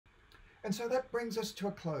And so that brings us to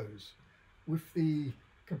a close with the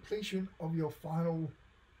completion of your final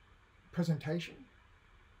presentation.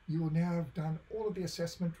 You will now have done all of the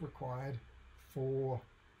assessment required for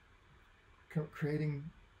creating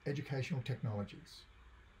educational technologies.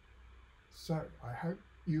 So I hope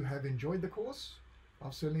you have enjoyed the course.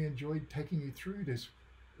 I've certainly enjoyed taking you through this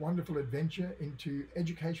wonderful adventure into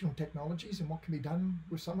educational technologies and what can be done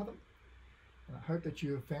with some of them. And I hope that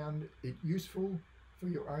you have found it useful for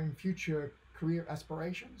your own future career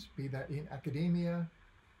aspirations, be that in academia,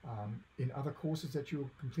 in other courses that you're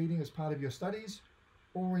completing as part of your studies,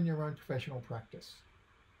 or in your own professional practice.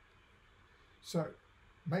 So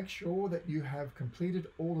make sure that you have completed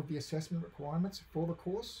all of the assessment requirements for the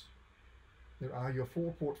course. There are your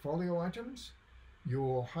 4 portfolio items,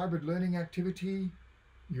 your hybrid learning activity,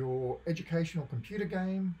 your educational computer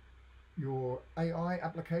game, your AI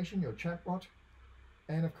application, your chatbot,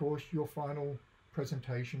 and of course your final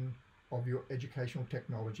presentation of your educational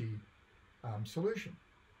technology solution.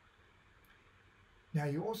 Now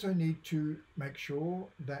you also need to make sure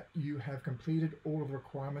that you have completed all of the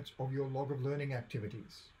requirements of your log of learning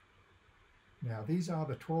activities. Now these are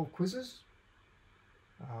the 12 quizzes,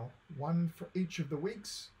 one for each of the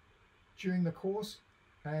weeks during the course,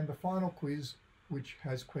 and the final quiz which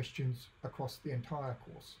has questions across the entire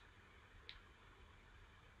course.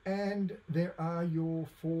 And there are your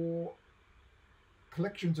 4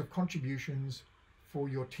 collections of contributions for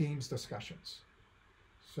your team's discussions.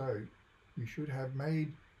 So you should have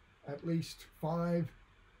made at least 5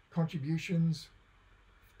 contributions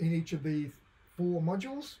in each of the 4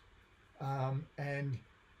 modules, and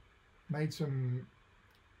made some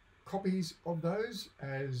copies of those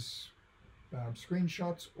as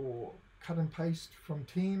screenshots or cut and paste from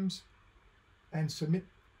Teams, and submit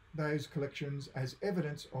those collections as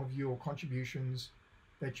evidence of your contributions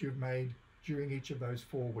that you've made during each of those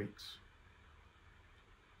 4 weeks.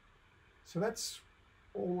 So that's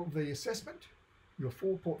all of the assessment, your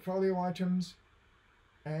 4 portfolio items,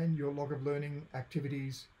 and your log of learning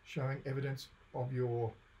activities showing evidence of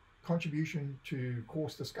your contribution to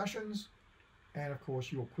course discussions, and of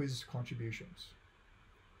course your quiz contributions.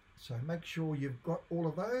 So make sure you've got all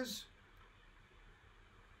of those.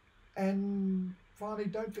 And finally,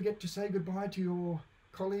 don't forget to say goodbye to your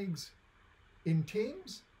colleagues in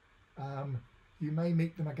Teams. You may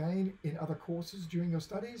meet them again in other courses during your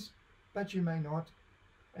studies, but you may not.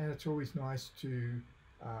 And it's always nice to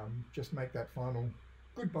just make that final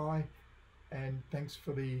goodbye and thanks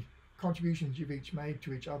for the contributions you've each made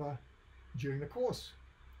to each other during the course.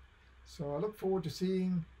 So I look forward to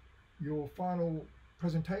seeing your final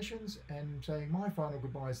presentations and saying my final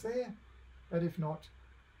goodbyes there, but if not,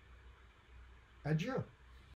 adieu.